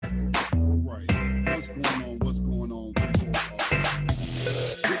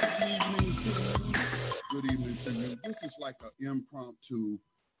like an impromptu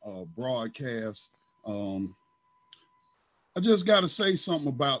broadcast. I just got to say something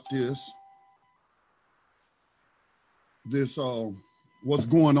about this what's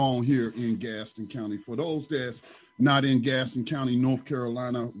going on here in Gaston County. For those that's not in Gaston County, North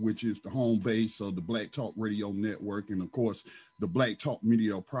Carolina, which is the home base of the Black Talk Radio Network and, of course, the Black Talk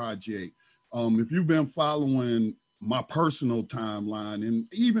Media Project. If you've been following my personal timeline and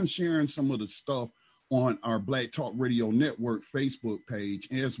even sharing some of the stuff on our Black Talk Radio Network Facebook page,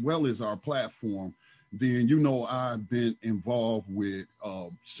 as well as our platform, then you know I've been involved with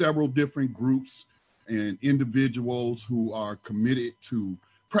several different groups and individuals who are committed to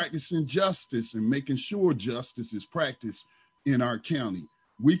practicing justice and making sure justice is practiced in our county.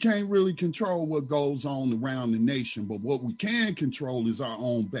 We can't really control what goes on around the nation, but what we can control is our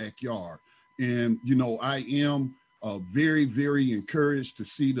own backyard. And, you know, I am very, very encouraged to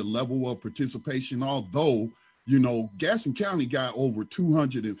see the level of participation, although, you know, Gaston County got over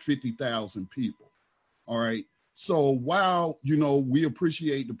 250,000 people. All right. So while, you know, we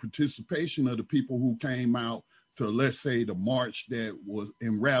appreciate the participation of the people who came out to, let's say, the march that was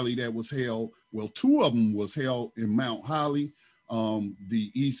and rally that was held, well, two of them was held in Mount Holly, the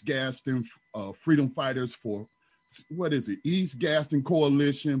East Gaston Freedom Fighters for, East Gaston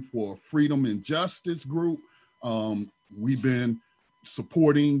Coalition for Freedom and Justice group. We've been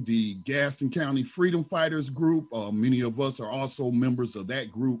supporting the Gaston County Freedom Fighters group. Many of us are also members of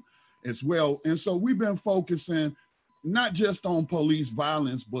that group as well. And so we've been focusing not just on police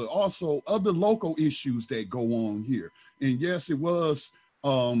violence, but also other local issues that go on here. And yes, it was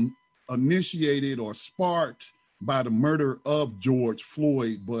initiated or sparked by the murder of George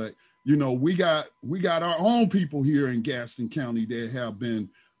Floyd, but you know, we got our own people here in Gaston County that have been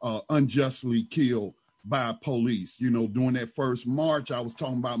unjustly killed by police. You know, during that first march, I was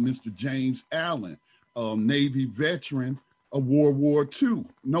talking about Mr. James Allen, Navy veteran of World War II,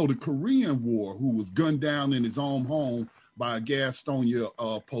 the Korean War, who was gunned down in his own home by a Gastonia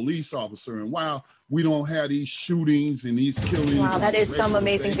police officer. And while we don't have these shootings and these killings. Wow, that is some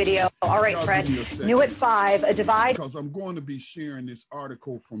amazing video. All right, Fred, new at 5, a divide. Because I'm going to be sharing this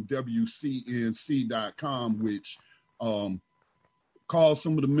article from WCNC.com, which called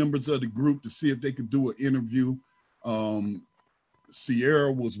some of the members of the group to see if they could do an interview.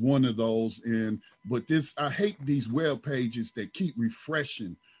 Sierra was one of those. But I hate these web pages that keep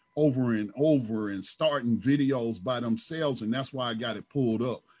refreshing over and over and starting videos by themselves. And that's why I got it pulled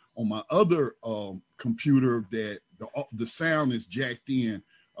up on my other computer that the sound is jacked in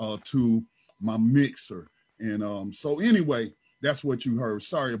to my mixer. And so anyway, that's what you heard.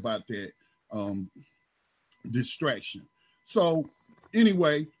 Sorry about that distraction. So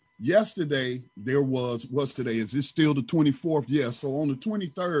anyway, yesterday what's today? Is this still the 24th? Yeah. So on the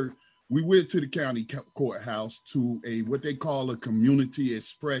 23rd, we went to the county courthouse to what they call a community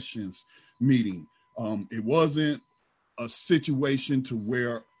expressions meeting. It wasn't a situation to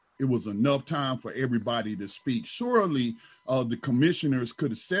where it was enough time for everybody to speak. Surely the commissioners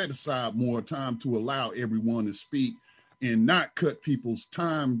could have set aside more time to allow everyone to speak and not cut people's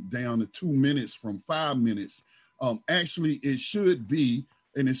time down to 2 minutes from 5 minutes. Actually, it should be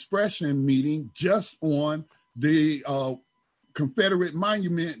an expression meeting just on the Confederate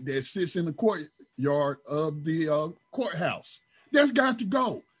monument that sits in the courtyard of the courthouse. That's got to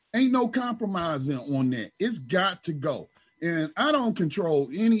go. Ain't no compromising on that. It's got to go. And I don't control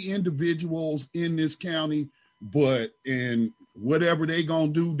any individuals in this county, and whatever they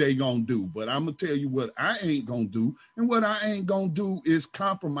gonna do, they gonna do. But I'm gonna tell you what I ain't gonna do. And what I ain't gonna do is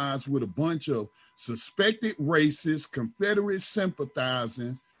compromise with a bunch of suspected racists, Confederate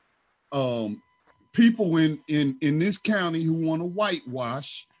sympathizing people in this county who want to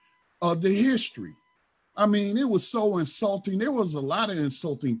whitewash the history. I mean, it was so insulting. There was a lot of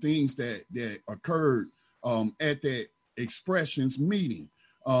insulting things that occurred at that expressions meeting.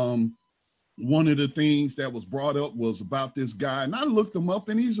 One of the things that was brought up was about this guy, and I looked him up,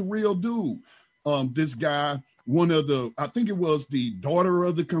 and he's a real dude. This guy, I think it was the Daughters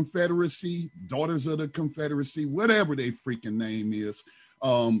of the Confederacy, whatever their freaking name is,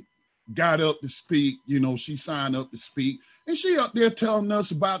 got up to speak. You know, she signed up to speak, and she up there telling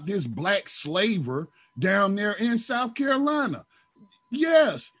us about this black slaver down there in South Carolina.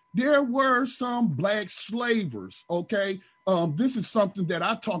 Yes, there were some black slavers, okay? This is something that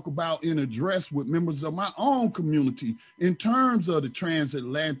I talk about in address with members of my own community in terms of the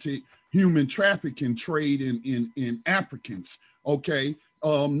transatlantic human trafficking trade in Africans, okay?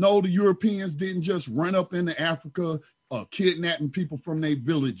 No, the Europeans didn't just run up into Africa kidnapping people from their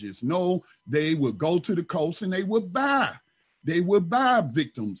villages. No, they would go to the coast and they would buy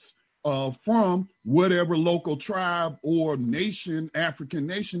victims from whatever local tribe or nation, African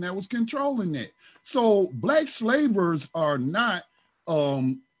nation that was controlling that. So black slavers are not,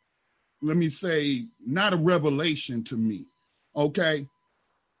 let me say, not a revelation to me, okay?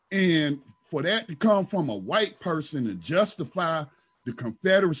 And for that to come from a white person to justify the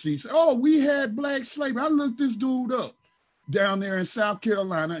Confederacy, say, oh, we had black slavery. I looked this dude up down there in South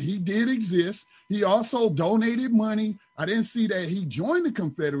Carolina. He did exist. He also donated money. I didn't see that he joined the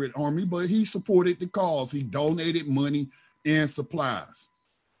Confederate Army, but he supported the cause. He donated money and supplies.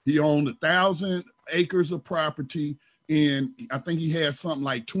 He owned 1,000 acres of property, and I think he had something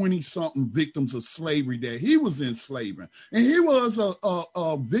like 20-something victims of slavery that he was enslaving. And he was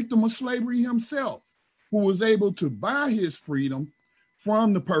a victim of slavery himself, who was able to buy his freedom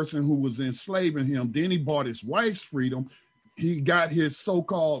from the person who was enslaving him. Then he bought his wife's freedom. He got his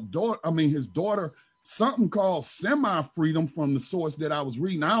so-called daughter, his daughter, something called semi-freedom from the source that I was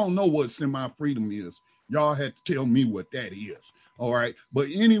reading. I don't know what semi-freedom is. Y'all had to tell me what that is. All right. But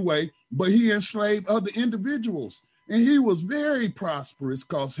anyway, he enslaved other individuals. And he was very prosperous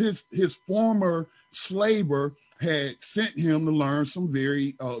because his former slaver had sent him to learn some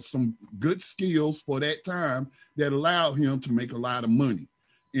good skills for that time that allowed him to make a lot of money.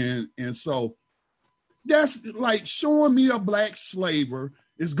 And so that's like showing me a black slaver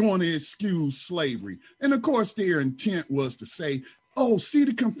is going to excuse slavery. And of course, their intent was to say, oh, see,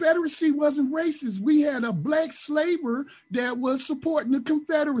 the Confederacy wasn't racist. We had a black slaver that was supporting the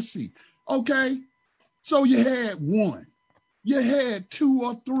Confederacy. Okay. So you had one, you had two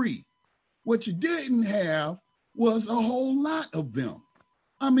or three. What you didn't have was a whole lot of them.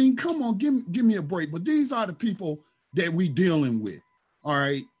 I mean, come on, give me a break. But these are the people that we dealing with. All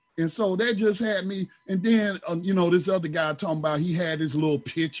right. And so that just had me. And then, this other guy talking about he had his little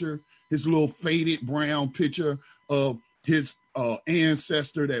picture, his little faded brown picture of his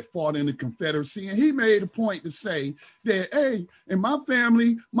ancestor that fought in the Confederacy. And he made a point to say that, hey, in my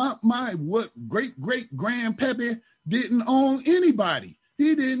family, my great-great-grandpappy didn't own anybody.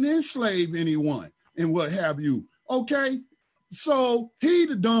 He didn't enslave anyone and what have you. Okay. So he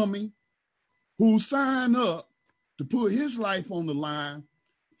the dummy who signed up to put his life on the line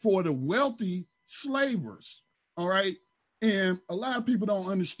for the wealthy slavers. All right. And a lot of people don't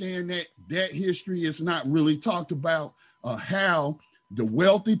understand that history is not really talked about, how the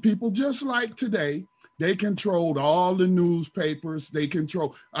wealthy people, just like today, they controlled all the newspapers.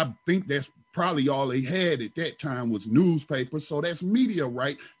 I think that's probably all they had at that time was newspapers. So that's media,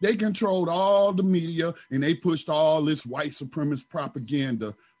 right? They controlled all the media and they pushed all this white supremacist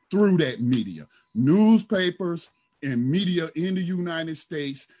propaganda through that media. Newspapers and media in the United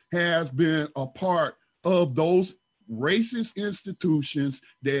States has been a part of those racist institutions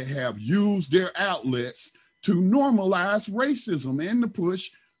that have used their outlets to normalize racism and to push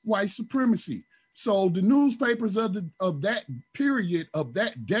white supremacy. So the newspapers of that period, of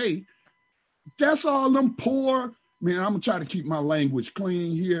that day, that's all them poor, man, I'm gonna try to keep my language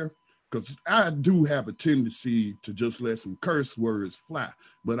clean here because I do have a tendency to just let some curse words fly,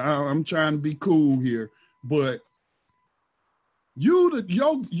 but I'm trying to be cool here. But your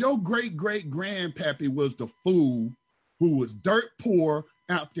great-great-grandpappy was the fool who was dirt poor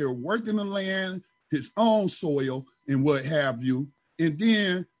out there working the land, his own soil and what have you. And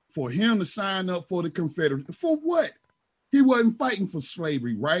then for him to sign up for the Confederacy, for what? He wasn't fighting for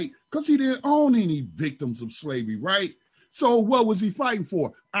slavery, right? Because he didn't own any victims of slavery, right? So what was he fighting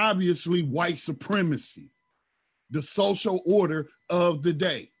for? Obviously, white supremacy, the social order of the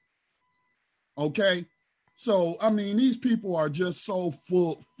day. Okay? So, I mean, these people are just so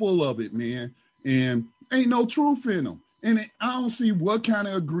full of it, man. And ain't no truth in them. And I don't see what kind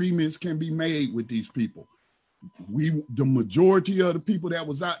of agreements can be made with these people. The majority of the people that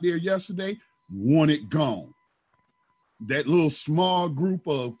was out there yesterday want it gone. That little small group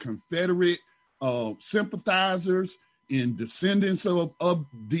of Confederate sympathizers and descendants of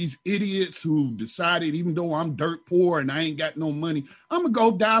these idiots who decided, even though I'm dirt poor and I ain't got no money, I'm going to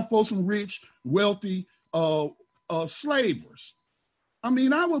go die for some rich, wealthy slavers. I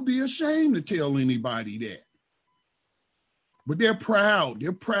mean, I would be ashamed to tell anybody that. But they're proud.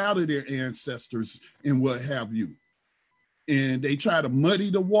 They're proud of their ancestors and what have you. And they try to muddy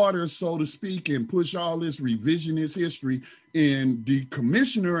the water, so to speak, and push all this revisionist history. And the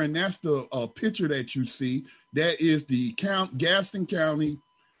commissioner, and that's the picture that you see, that is the Gaston County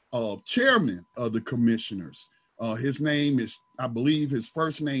chairman of the commissioners. His name is, I believe his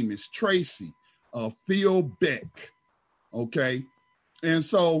first name is Tracy, Phil Beck. Okay. And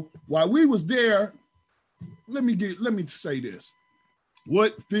so while we was there, let me say this.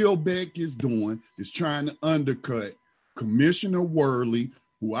 What Phil Beck is doing is trying to undercut Commissioner Worley,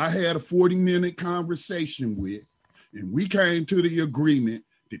 who I had a 40-minute conversation with, and we came to the agreement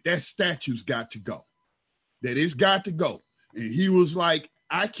that statue's got to go, that it's got to go. And he was like,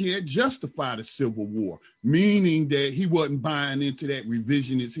 I can't justify the Civil War, meaning that he wasn't buying into that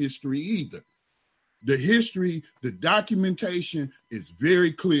revisionist history either. The history, the documentation is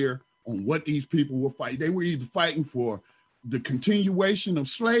very clear on what these people were fighting. They were either fighting for the continuation of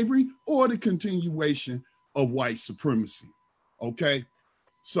slavery or the continuation of white supremacy. Okay?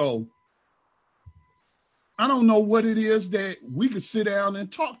 So I don't know what it is that we could sit down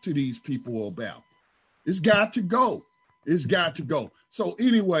and talk to these people about. It's got to go. It's got to go. So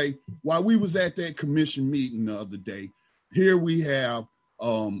anyway, while we was at that commission meeting the other day, here we have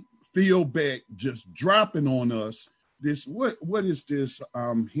Phil Beck just dropping on us this. What is this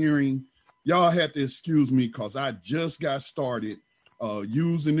I'm hearing? Y'all have to excuse me because I just got started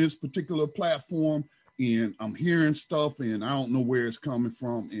using this particular platform, and I'm hearing stuff and I don't know where it's coming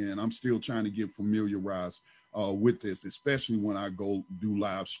from, and I'm still trying to get familiarized with this, especially when I go do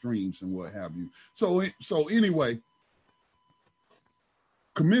live streams and what have you. So anyway,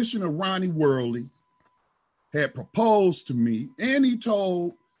 Commissioner Ronnie Worley had proposed to me, and he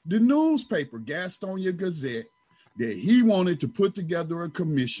told the newspaper, Gastonia Gazette, that he wanted to put together a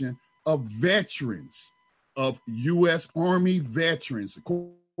commission of veterans, of U.S. Army veterans. Of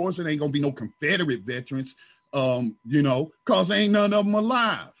course, it ain't gonna be no Confederate veterans, because ain't none of them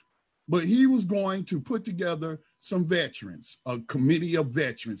alive. But he was going to put together some veterans, a committee of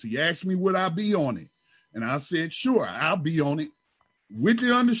veterans. He asked me would I be on it, and I said, sure, I'll be on it, with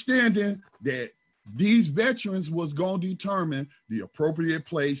the understanding that these veterans was going to determine the appropriate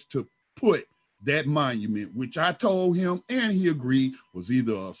place to put that monument, which I told him, and he agreed, was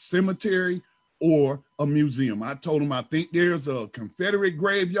either a cemetery or a museum. I told him I think there's a Confederate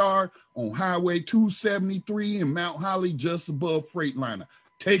graveyard on Highway 273 in Mount Holly, just above Freightliner.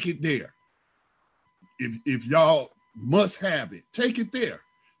 Take it there. If y'all must have it, take it there.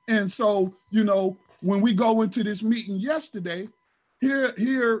 And so, when we go into this meeting yesterday,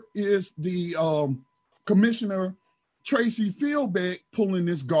 here is the Commissioner Tracy Philbeck pulling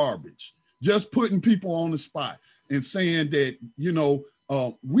this garbage, just putting people on the spot and saying that,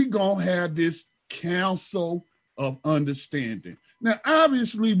 we gonna have this council of understanding. Now,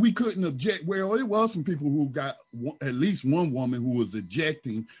 obviously, we couldn't object. Well, it was some people who got at least one woman who was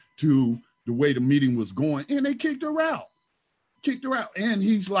objecting to the way the meeting was going, and they kicked her out. And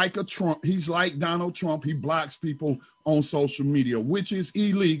he's like a Trump. He's like Donald Trump. He blocks people on social media, which is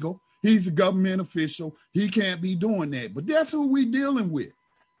illegal. He's a government official. He can't be doing that. But that's who we're dealing with.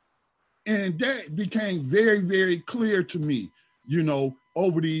 And that became very, very clear to me,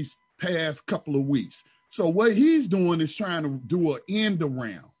 over these past couple of weeks. So what he's doing is trying to do an end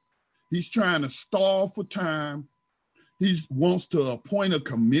around. He's trying to stall for time. He wants to appoint a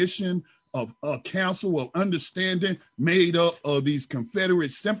commission of a council of understanding made up of these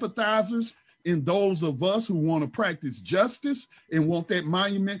Confederate sympathizers and those of us who want to practice justice and want that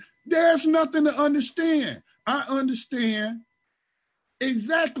monument. There's nothing to understand. I understand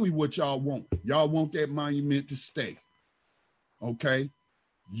exactly what y'all want. Y'all want that monument to stay. Okay?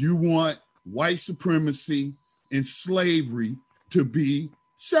 You want white supremacy and slavery to be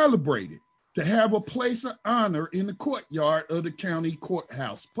celebrated, to have a place of honor in the courtyard of the county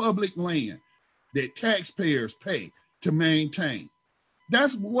courthouse, public land that taxpayers pay to maintain.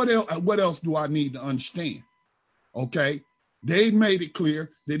 That's what else do I need to understand? Okay? They made it clear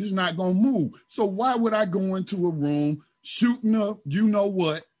that it's not going to move. So why would I go into a room shooting up,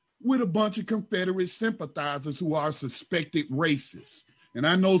 with a bunch of Confederate sympathizers who are suspected racists? And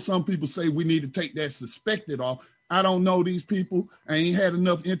I know some people say we need to take that suspected off. I don't know these people. I ain't had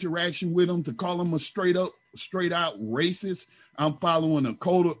enough interaction with them to call them a straight out racist. I'm following a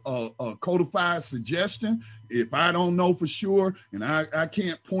codified suggestion. If I don't know for sure, and I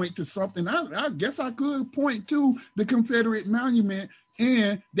can't point to something, I guess I could point to the Confederate monument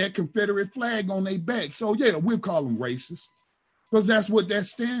and that Confederate flag on their back. So yeah, we'll call them racist because that's what that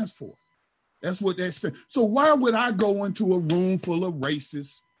stands for. That's what that stands. So why would I go into a room full of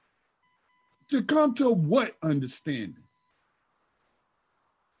racists to come to what understanding?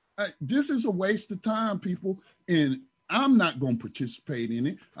 This is a waste of time, people, and I'm not going to participate in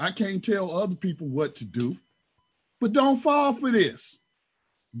it. I can't tell other people what to do, but don't fall for this.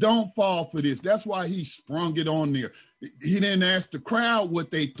 Don't fall for this. That's why he sprung it on there. He didn't ask the crowd what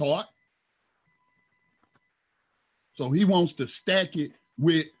they thought. So he wants to stack it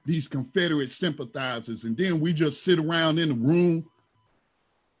with these Confederate sympathizers, and then we just sit around in the room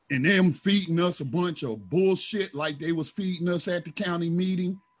and them feeding us a bunch of bullshit like they was feeding us at the county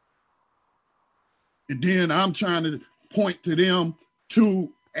meeting. And then I'm trying to point to them to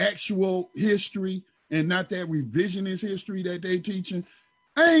actual history and not that revisionist history that they teaching.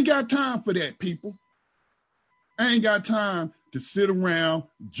 I ain't got time for that, people. I ain't got time to sit around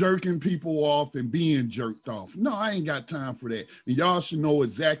jerking people off and being jerked off. No, I ain't got time for that. And y'all should know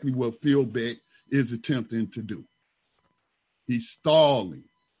exactly what Phil Beck is attempting to do. He's stalling.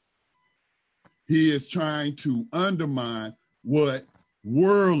 He is trying to undermine what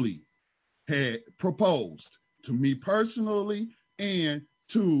Worley had proposed to me personally and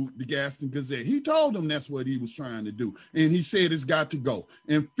to the Gaston Gazette. He told them that's what he was trying to do. And he said it's got to go.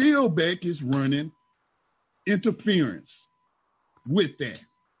 And Phil Beck is running interference with that.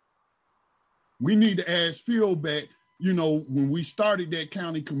 We need to ask Phil Beck, you know, when we started that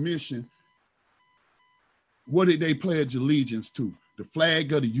county commission, what did they pledge allegiance to? The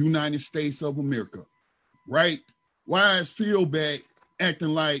flag of the United States of America, right? Why is Phil Beck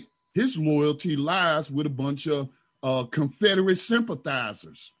acting like his loyalty lies with a bunch of Confederate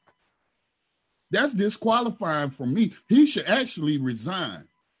sympathizers? That's disqualifying for me. He should actually resign.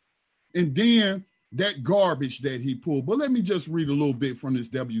 And then that garbage that he pulled. But let me just read a little bit from this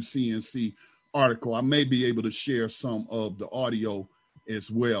WCNC article. I may be able to share some of the audio as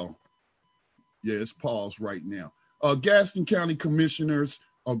well. Yeah, it's paused right now. Gaston County commissioners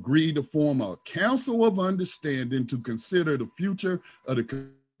agreed to form a council of understanding to consider the future of the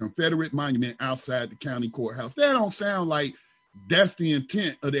Confederate monument outside the county courthouse. That don't sound like that's the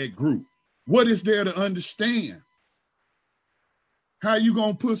intent of that group. What is there to understand? How you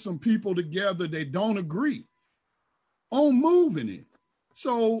gonna put some people together that don't agree on moving it?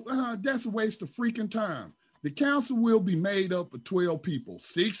 So that's a waste of freaking time. The council will be made up of 12 people,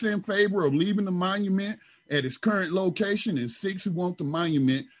 6 in favor of leaving the monument at its current location and 6 who want the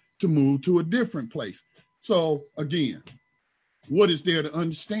monument to move to a different place. So again, what is there to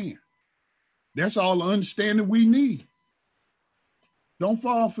understand? That's all the understanding we need. Don't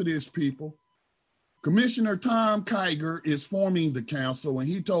fall for this, people. Commissioner Tom Kiger is forming the council, and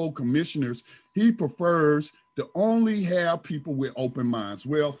he told commissioners he prefers to only have people with open minds.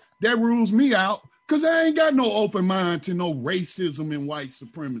 Well, that rules me out because I ain't got no open mind to no racism and white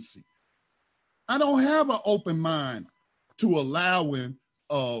supremacy. I don't have an open mind to allowing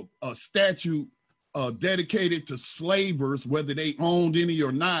a statue dedicated to slavers, whether they owned any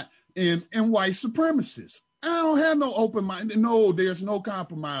or not, and white supremacists. I don't have no open mind. No, there's no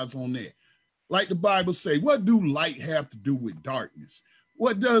compromise on that. Like the Bible say, what do light have to do with darkness?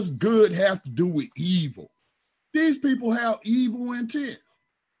 What does good have to do with evil? These people have evil intent.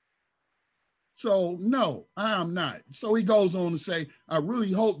 So no, I am not. So he goes on to say, I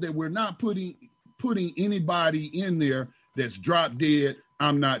really hope that we're not putting anybody in there that's drop dead.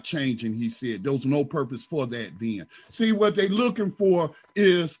 I'm not changing, he said. There's no purpose for that then. See, what they're looking for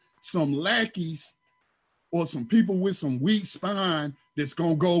is some lackeys or some people with some weak spine that's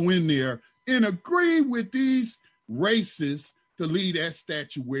going to go in there and agree with these racists to leave that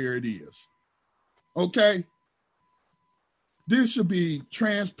statue where it is. Okay? This should be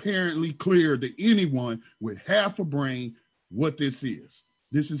transparently clear to anyone with half a brain what this is.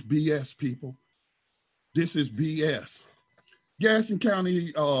 This is BS, people. This is BS. Gaston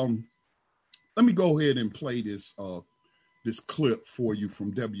County, let me go ahead and play this clip for you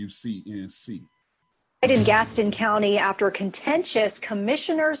from WCNC. In Gaston County after a contentious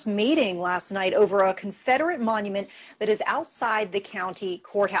commissioners meeting last night over a Confederate monument that is outside the county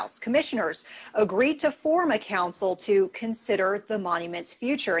courthouse. Commissioners agreed to form a council to consider the monument's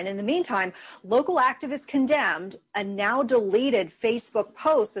future. And in the meantime, local activists condemned a now deleted Facebook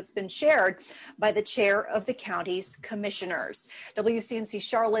post that's been shared by the chair of the county's commissioners. WCNC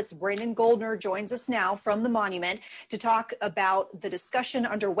Charlotte's Brandon Goldner joins us now from the monument to talk about the discussion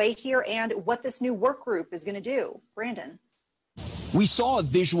underway here and what this new work group is going to do. Brandon. We saw a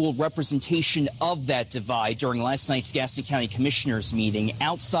visual representation of that divide during last night's Gaston County Commissioners meeting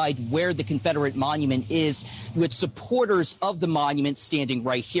outside where the Confederate monument is, with supporters of the monument standing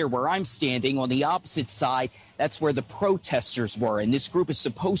right here where I'm standing. On the opposite side, that's where the protesters were. And this group is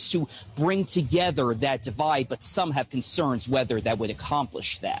supposed to bring together that divide, but some have concerns whether that would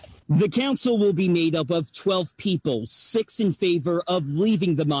accomplish that. The council will be made up of 12 people, 6 in favor of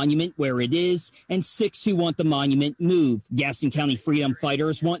leaving the monument where it is, and 6 who want the monument moved. Gaston County freedom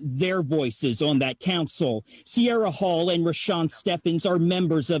fighters want their voices on that council. Sierra Hall and Rashawn Steffens are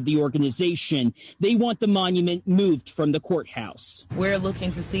members of the organization. They want the monument moved from the courthouse. We're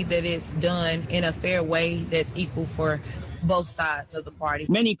looking to see that it's done in a fair way that's equal for both sides of the party.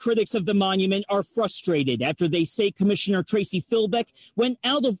 Many critics of the monument are frustrated after they say Commissioner Tracy Philbeck went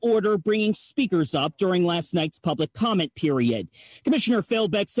out of order bringing speakers up during last night's public comment period. Commissioner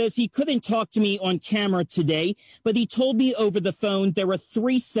Philbeck says he couldn't talk to me on camera today, but he told me over the phone there are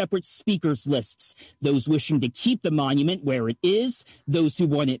 3 separate speakers lists: those wishing to keep the monument where it is, those who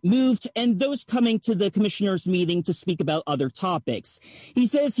want it moved, and those coming to the commissioners' meeting to speak about other topics. He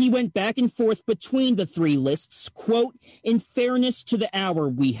says he went back and forth between the 3 lists, quote, in fairness to the hour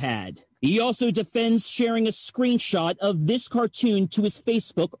we had. He also defends sharing a screenshot of this cartoon to his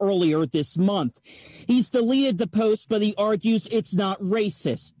Facebook earlier this month. He's deleted the post, but he argues it's not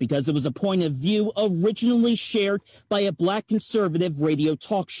racist because it was a point of view originally shared by a black conservative radio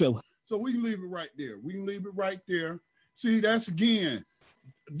talk show. So we can leave it right there. See, that's again,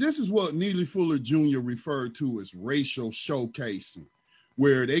 this is what Neely Fuller Jr. referred to as racial showcasing,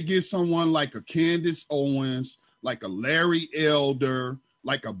 where they get someone like a Candace Owens, like a Larry Elder,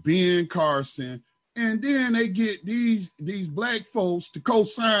 like a Ben Carson, and then they get these black folks to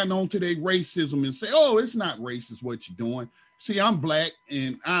co-sign onto their racism and say, oh, it's not racist what you're doing. See, I'm black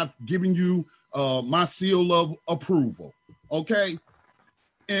and I've given you my seal of approval, okay?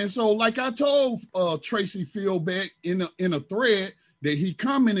 And so like I told Tracy Philbeck in a thread that he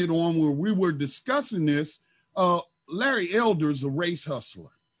commented on where we were discussing this, Larry Elder's a race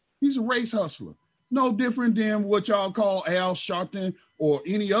hustler. He's a race hustler. No different than what y'all call Al Sharpton or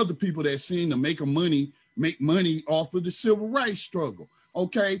any other people that seem to make money off of the civil rights struggle.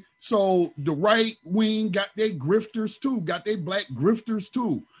 Okay, so the right wing got their grifters too, got their black grifters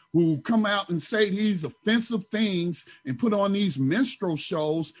too, who come out and say these offensive things and put on these minstrel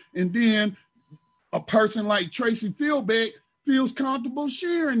shows, and then a person like Tracy Philbeck feels comfortable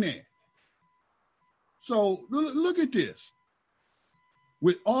sharing that. So look at this.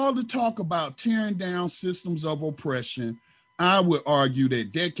 With all the talk about tearing down systems of oppression, I would argue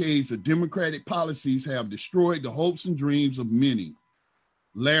that decades of Democratic policies have destroyed the hopes and dreams of many.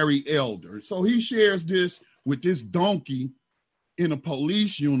 Larry Elder. So he shares this with this donkey in a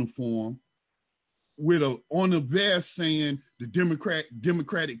police uniform with on a vest saying the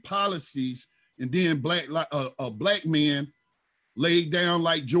Democratic policies, and then a black man laid down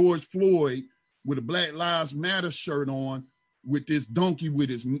like George Floyd with a Black Lives Matter shirt on, with this donkey with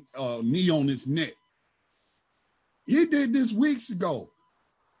his knee on his neck. He did this weeks ago,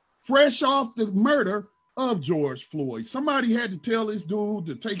 fresh off the murder of George Floyd. Somebody had to tell this dude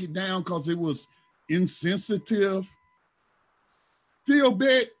to take it down because it was insensitive.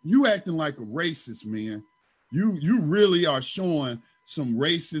 Philbeck, you acting like a racist, man. You really are showing some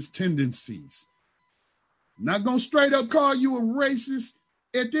racist tendencies. Not gonna straight up call you a racist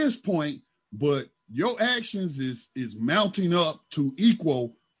at this point, but your actions is mounting up to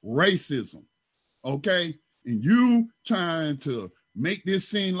equal racism, okay? And you trying to make this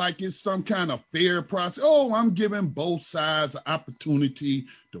seem like it's some kind of fair process. Oh, I'm giving both sides an opportunity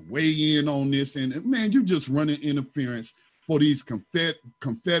to weigh in on this. And man, you just running interference for these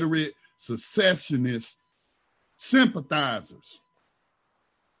Confederate secessionist sympathizers.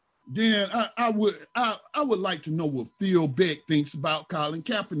 Then I would like to know what Philbeck thinks about Colin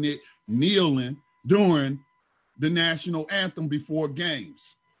Kaepernick kneeling during the national anthem before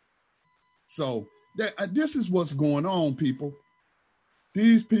games. So this is what's going on, people.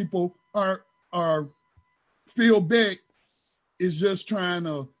 These people are Philbeck is just trying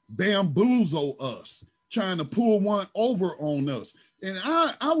to bamboozle us, trying to pull one over on us. And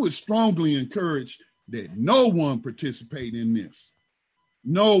I would strongly encourage that no one participate in this.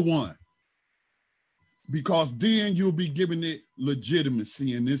 No one. Because then you'll be giving it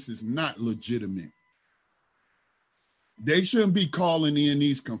legitimacy, and this is not legitimate. They shouldn't be calling in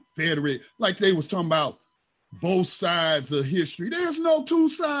these Confederate, like they was talking about both sides of history. There's no two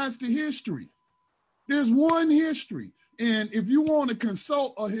sides to history. There's one history. And if you want to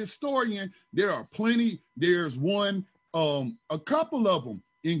consult a historian, there are plenty. There's one, a couple of them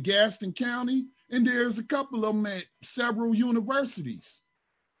in Gaston County, and there's a couple of them at several universities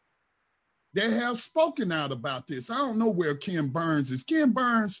that have spoken out about this. I don't know where Ken Burns is. Ken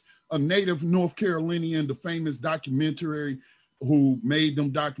Burns, a native North Carolinian, the famous documentary who made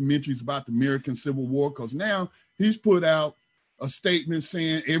them documentaries about the American Civil War, because now he's put out a statement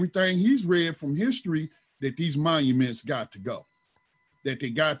saying everything he's read from history that these monuments got to go, that they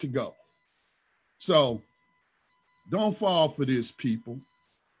got to go. So don't fall for this, people.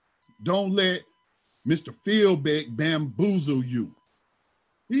 Don't let Mr. Philbeck bamboozle you.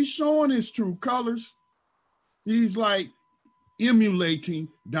 He's showing his true colors. He's like emulating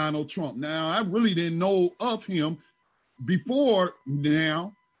Donald Trump. Now, I really didn't know of him before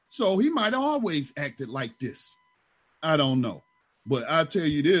now, so he might have always acted like this. I don't know. But I tell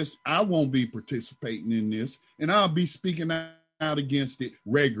you this, I won't be participating in this, and I'll be speaking out against it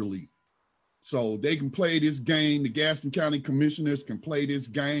regularly. So they can play this game. The Gaston County Commissioners can play this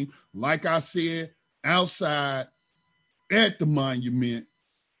game, like I said, outside at the monument.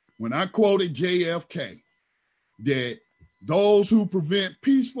 When I quoted JFK, that those who prevent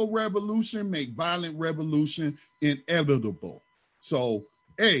peaceful revolution make violent revolution inevitable. So,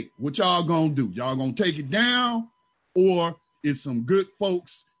 hey, what y'all gonna do? Y'all gonna take it down, or is some good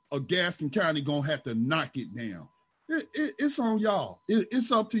folks of Gaston County gonna have to knock it down? It's on y'all.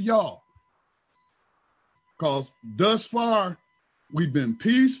 It's up to y'all. Because thus far, we've been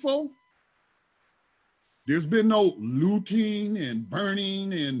peaceful. There's been no looting and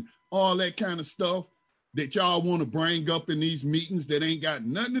burning and all that kind of stuff that y'all want to bring up in these meetings that ain't got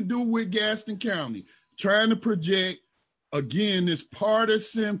nothing to do with Gaston County, trying to project, again, this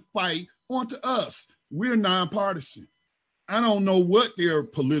partisan fight onto us. We're nonpartisan. I don't know what their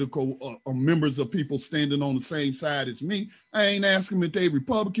political or members of people standing on the same side as me. I ain't asking them if they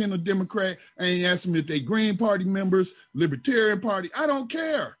Republican or Democrat. I ain't asking them if they Green Party members, Libertarian Party. I don't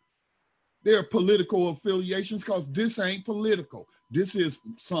care their political affiliations, because this ain't political. This is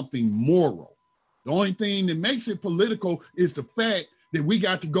something moral. The only thing that makes it political is the fact that we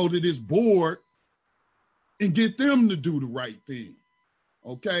got to go to this board and get them to do the right thing.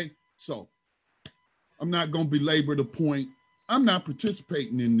 Okay? So I'm not going to belabor the point. I'm not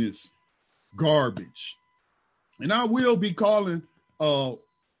participating in this garbage. And I will be calling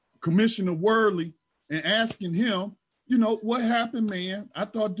Commissioner Worley and asking him, you know, what happened, man? I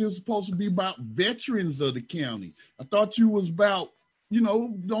thought this was supposed to be about veterans of the county. I thought you was about, you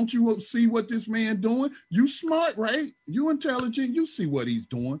know, don't you see what this man doing? You smart, right? You intelligent. You see what he's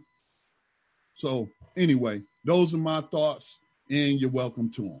doing. So anyway, those are my thoughts, and you're welcome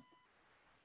to them.